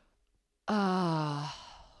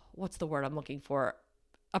 what's the word I'm looking for?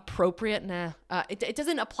 Appropriate. It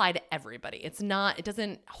doesn't apply to everybody. It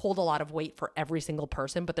doesn't hold a lot of weight for every single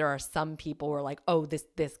person, but there are some people who are like, oh,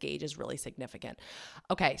 this gauge is really significant.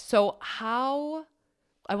 Okay. So how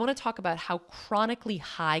I want to talk about how chronically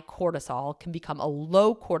high cortisol can become a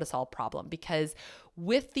low cortisol problem, because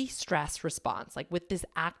with the stress response, like with this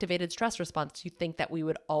activated stress response, you think that we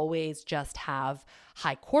would always just have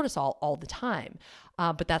high cortisol all the time.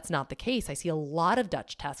 But that's not the case. I see a lot of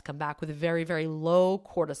Dutch tests come back with very, very low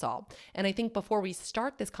cortisol. And I think before we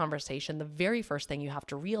start this conversation, the very first thing you have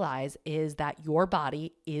to realize is that your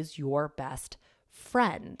body is your best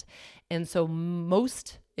friend. And so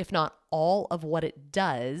most, if not all of what it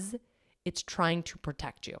does, it's trying to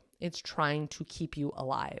protect you. It's trying to keep you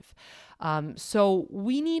alive. So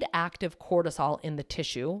we need active cortisol in the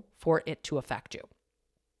tissue for it to affect you.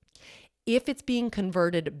 If it's being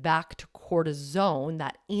converted back to cortisone,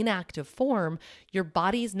 that inactive form, your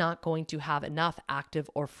body's not going to have enough active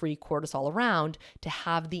or free cortisol around to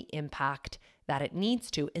have the impact that it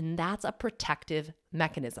needs to. And that's a protective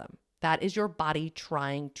mechanism. That is your body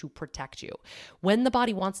trying to protect you. When the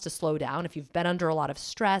body wants to slow down, if you've been under a lot of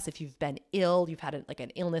stress, if you've been ill, you've had like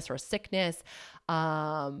an illness or a sickness,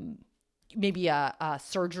 maybe a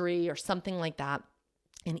surgery or something like that,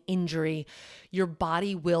 an injury, your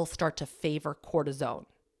body will start to favor cortisone.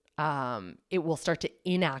 It will start to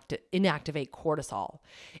inactivate cortisol.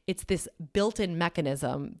 It's this built-in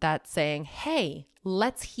mechanism that's saying, hey,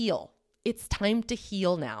 let's heal. It's time to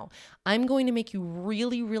heal now. I'm going to make you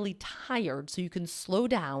really, really tired so you can slow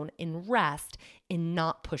down and rest and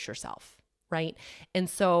not push yourself, right? And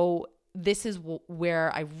so this is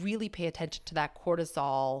where I really pay attention to that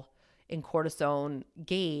cortisol and cortisone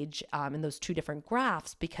gauge in those two different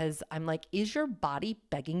graphs, because I'm like, is your body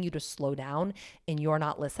begging you to slow down and you're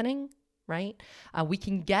not listening? Right? We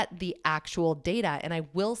can get the actual data. And I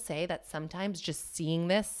will say that sometimes just seeing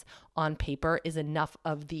this on paper is enough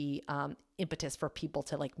of the impetus for people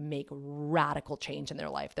to like make radical change in their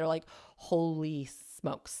life. They're like, holy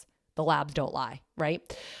smokes, the labs don't lie, right?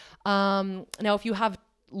 Now, if you have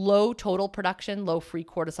low total production, low free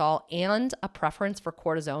cortisol, and a preference for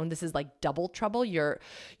cortisone, this is like double trouble. You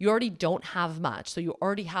already don't have much. So you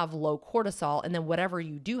already have low cortisol, and then whatever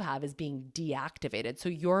you do have is being deactivated. So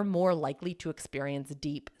you're more likely to experience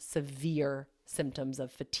deep, severe symptoms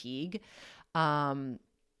of fatigue.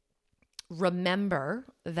 Remember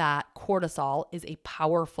that cortisol is a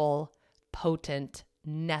powerful, potent,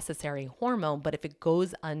 necessary hormone, but if it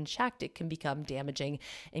goes unchecked, it can become damaging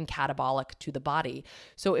and catabolic to the body.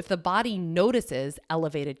 So if the body notices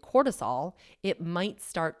elevated cortisol, it might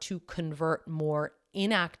start to convert more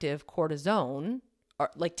inactive cortisone, or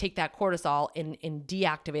like take that cortisol and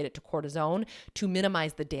deactivate it to cortisone to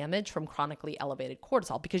minimize the damage from chronically elevated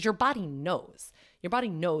cortisol, because your body knows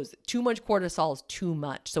too much cortisol is too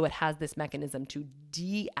much. So it has this mechanism to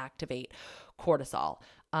deactivate cortisol.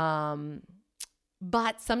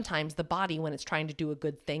 But sometimes the body, when it's trying to do a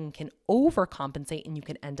good thing, can overcompensate and you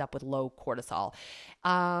can end up with low cortisol.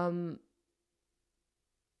 And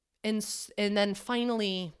then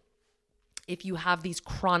finally, if you have these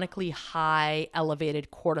chronically high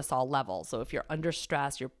elevated cortisol levels, so if you're under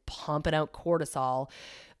stress, you're pumping out cortisol,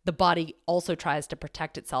 the body also tries to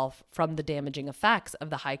protect itself from the damaging effects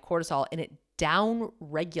of the high cortisol, and it down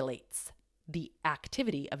regulates the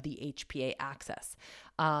activity of the HPA axis.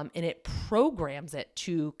 And it programs it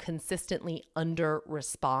to consistently under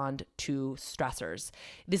respond to stressors.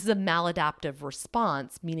 This is a maladaptive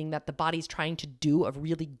response, meaning that the body's trying to do a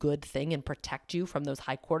really good thing and protect you from those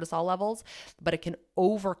high cortisol levels, but it can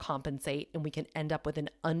overcompensate and we can end up with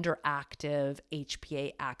an underactive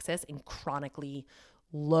HPA axis and chronically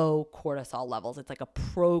low cortisol levels. It's like a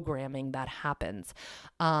programming that happens.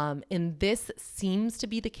 And this seems to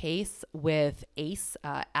be the case with ACE,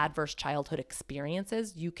 adverse childhood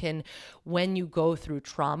experiences. You can, when you go through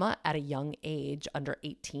trauma at a young age, under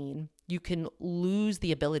 18, you can lose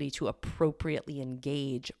the ability to appropriately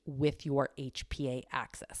engage with your HPA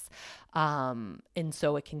axis. And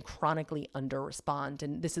so it can chronically under respond.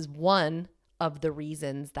 And this is one of the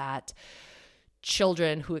reasons that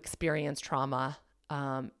children who experience trauma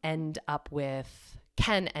can end up with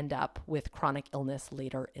chronic illness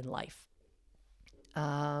later in life.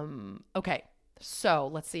 Okay, so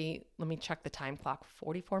let's see. Let me check the time clock.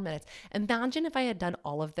 44 minutes. Imagine if I had done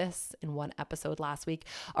all of this in one episode last week.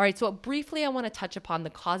 All right, so briefly, I want to touch upon the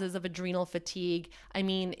causes of adrenal fatigue. I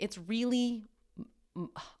mean, it's really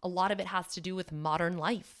a lot of it has to do with modern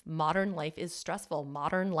life. Modern life is stressful.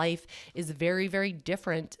 Modern life is very, very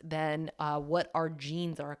different than what our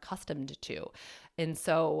genes are accustomed to. And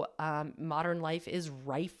so modern life is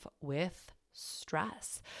rife with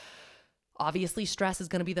stress. Obviously, stress is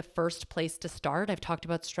going to be the first place to start. I've talked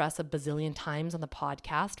about stress a bazillion times on the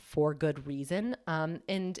podcast for good reason.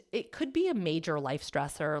 And it could be a major life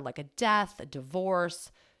stressor like a death, a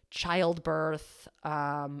divorce, childbirth,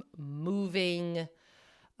 moving,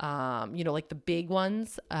 like the big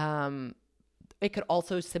ones. It could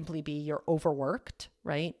also simply be you're overworked,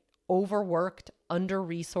 right? Overworked,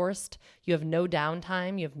 under-resourced, you have no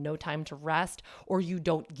downtime, you have no time to rest, or you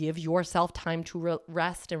don't give yourself time to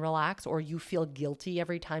rest and relax, or you feel guilty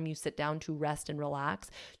every time you sit down to rest and relax.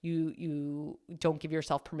 You don't give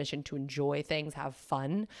yourself permission to enjoy things, have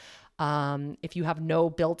fun. If you have no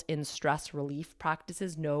built-in stress relief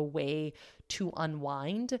practices, no way to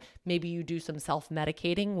unwind, maybe you do some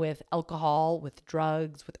self-medicating with alcohol, with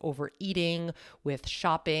drugs, with overeating, with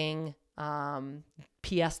shopping.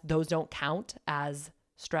 P.S. Those don't count as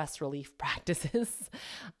stress relief practices.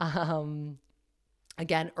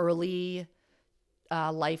 Again, early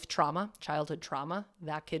life trauma, childhood trauma,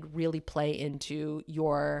 that could really play into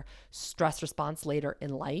your stress response later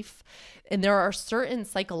in life. And there are certain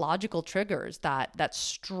psychological triggers that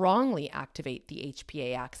strongly activate the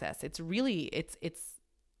HPA axis. It's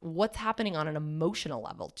what's happening on an emotional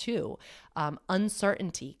level too.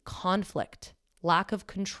 Uncertainty, conflict, lack of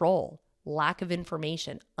control, lack of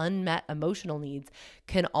information, unmet emotional needs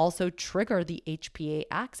can also trigger the HPA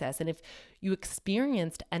axis. And if you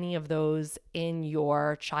experienced any of those in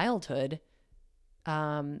your childhood,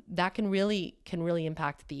 that can really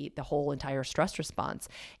impact the whole entire stress response.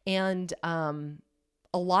 And a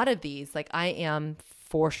lot of these, like I am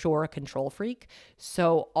for sure a control freak.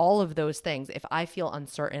 So all of those things, if I feel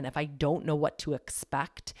uncertain, if I don't know what to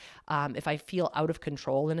expect, if I feel out of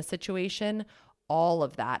control in a situation, all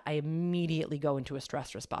of that, I immediately go into a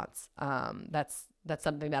stress response. That's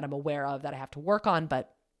something that I'm aware of that I have to work on,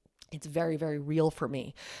 but it's very, very real for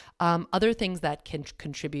me. Other things that can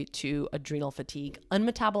contribute to adrenal fatigue,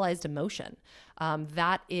 unmetabolized emotion.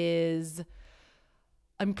 That is,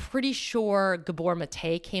 I'm pretty sure Gabor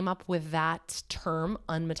Mate came up with that term,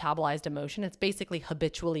 unmetabolized emotion. It's basically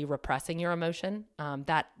habitually repressing your emotion.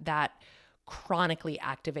 That chronically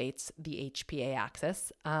activates the HPA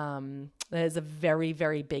axis. That is a very,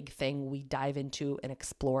 very big thing we dive into and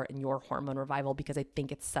explore in your hormone revival, because I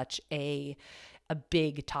think it's such a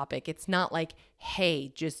big topic. It's not like,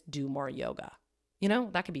 hey, just do more yoga.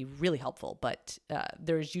 That could be really helpful, but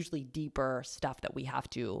there's usually deeper stuff that we have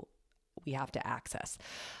to access.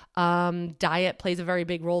 Diet plays a very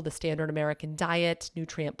big role. The standard American diet,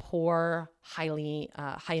 nutrient poor, high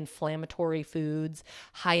inflammatory foods,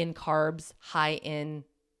 high in carbs, high in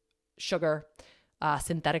sugar,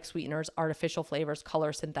 synthetic sweeteners, artificial flavors,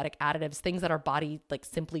 color, synthetic additives, things that our body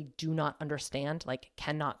simply do not understand,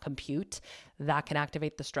 cannot compute, that can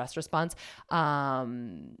activate the stress response.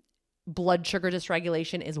 Blood sugar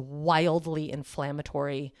dysregulation is wildly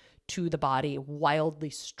inflammatory to the body, wildly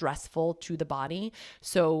stressful to the body.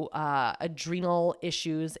 So adrenal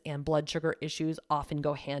issues and blood sugar issues often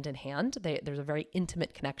go hand in hand. There's a very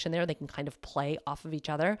intimate connection there. They can kind of play off of each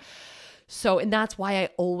other. So, and that's why I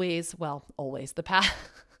always,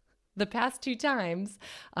 the past 2 times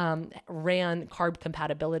ran Carb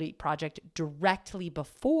Compatibility Project directly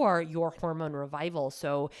before your hormone revival.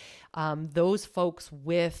 So those folks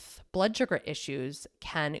with blood sugar issues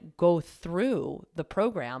can go through the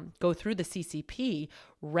program, go through the CCP,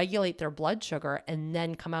 regulate their blood sugar, and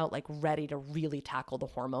then come out ready to really tackle the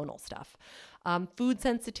hormonal stuff. Food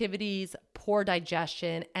sensitivities, poor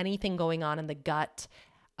digestion, anything going on in the gut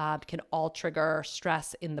can all trigger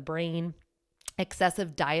stress in the brain.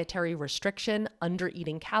 Excessive dietary restriction,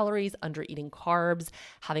 under-eating calories, under-eating carbs,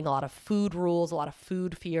 having a lot of food rules, a lot of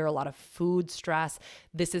food fear, a lot of food stress.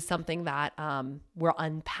 This is something that we're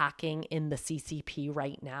unpacking in the CCP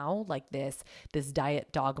right now, this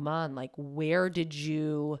diet dogma, and where did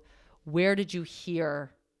you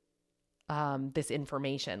hear this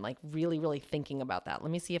information? Really, really thinking about that. Let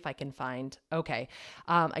me see if I can find. Okay,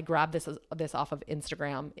 I grabbed this off of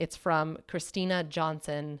Instagram. It's from Christina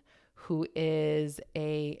Johnson, who is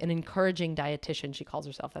an encouraging dietitian. She calls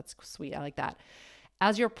herself. That's sweet. I like that.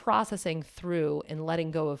 As you're processing through and letting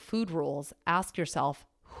go of food rules, ask yourself,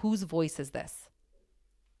 whose voice is this?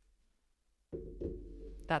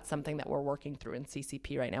 That's something that we're working through in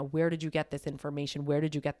CCP right now. Where did you get this information? Where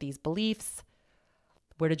did you get these beliefs?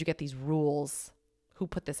 Where did you get these rules? Who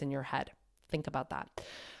put this in your head? Think about that.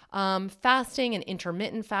 Fasting and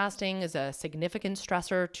intermittent fasting is a significant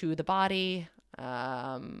stressor to the body.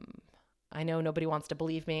 I know nobody wants to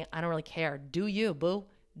believe me. I don't really care. Do you, boo?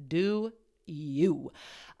 Do you?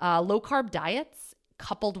 Low carb diets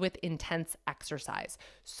coupled with intense exercise.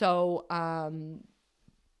 So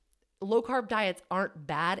low carb diets aren't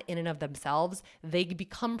bad in and of themselves. They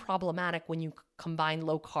become problematic when you combine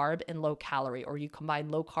low carb and low calorie, or you combine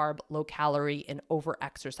low carb, low calorie and over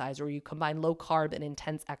exercise, or you combine low carb and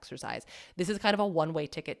intense exercise. This is kind of a one-way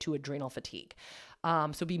ticket to adrenal fatigue.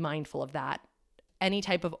 So be mindful of that. Any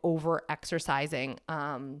type of over exercising,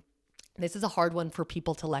 this is a hard one for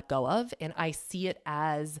people to let go of. And I see it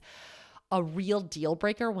as a real deal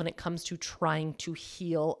breaker when it comes to trying to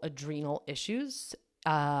heal adrenal issues.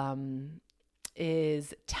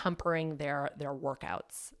 Is tempering their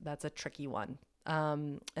workouts. That's a tricky one.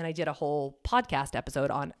 And I did a whole podcast episode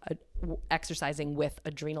on exercising with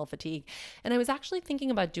adrenal fatigue. And I was actually thinking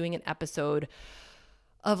about doing an episode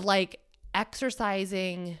of like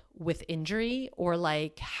exercising with injury, or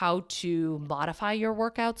like how to modify your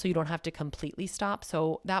workout so you don't have to completely stop.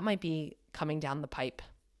 So that might be coming down the pipe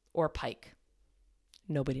or pike.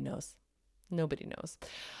 Nobody knows.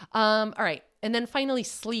 All right. And then finally,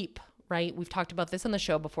 sleep, right? We've talked about this on the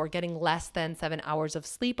show before, getting less than 7 hours of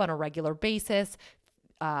sleep on a regular basis,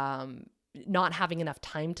 not having enough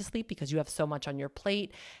time to sleep because you have so much on your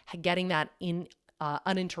plate, getting that in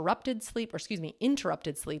interrupted sleep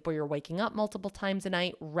where you're waking up multiple times a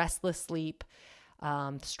night, restless sleep,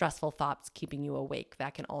 stressful thoughts keeping you awake.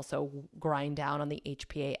 That can also grind down on the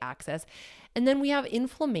HPA axis. And then we have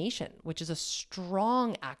inflammation, which is a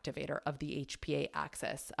strong activator of the HPA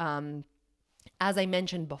axis. As I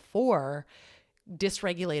mentioned before,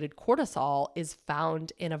 dysregulated cortisol is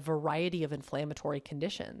found in a variety of inflammatory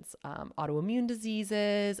conditions, autoimmune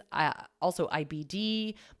diseases, also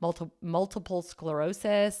IBD, multiple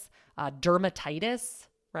sclerosis, dermatitis,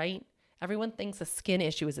 right? Everyone thinks a skin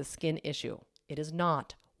issue is a skin issue. It is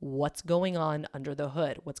not. What's going on under the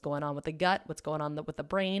hood? What's going on with the gut? What's going on with the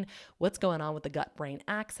brain? What's going on with the gut-brain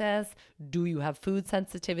axis? Do you have food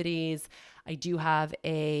sensitivities? I do have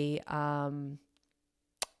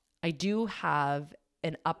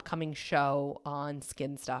an upcoming show on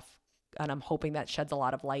skin stuff, and I'm hoping that sheds a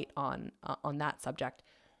lot of light on that subject.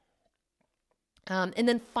 And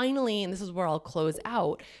then finally, and this is where I'll close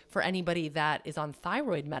out, for anybody that is on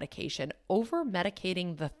thyroid medication,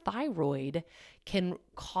 over-medicating the thyroid can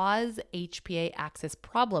cause HPA axis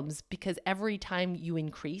problems because every time you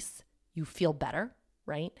increase, you feel better,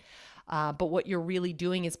 right? But what you're really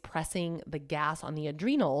doing is pressing the gas on the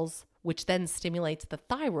adrenals, which then stimulates the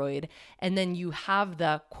thyroid. And then you have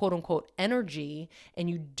the quote unquote energy and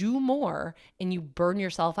you do more and you burn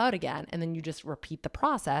yourself out again. And then you just repeat the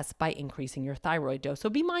process by increasing your thyroid dose. So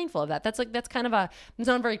be mindful of that. That's kind of it's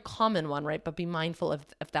not a very common one, right? But be mindful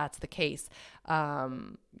if that's the case.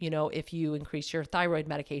 If you increase your thyroid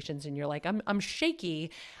medications and you're like, I'm shaky,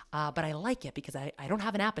 but I like it because I don't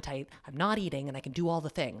have an appetite. I'm not eating and I can do all the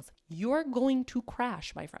things. You're going to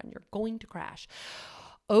crash, my friend. You're going to crash.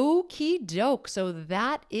 Okie doke. So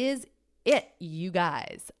that is it, you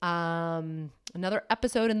guys. Another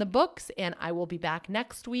episode in the books, and I will be back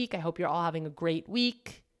next week. I hope you're all having a great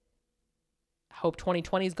week. I hope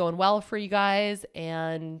 2020 is going well for you guys,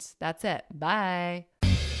 and that's it. Bye.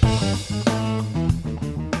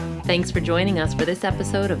 Thanks for joining us for this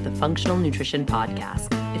episode of the Functional Nutrition Podcast.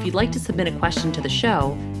 If you'd like to submit a question to the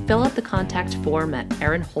show, fill out the contact form at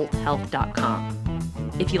erinholthealth.com.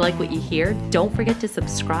 If you like what you hear, don't forget to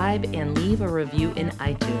subscribe and leave a review in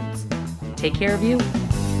iTunes. Take care of you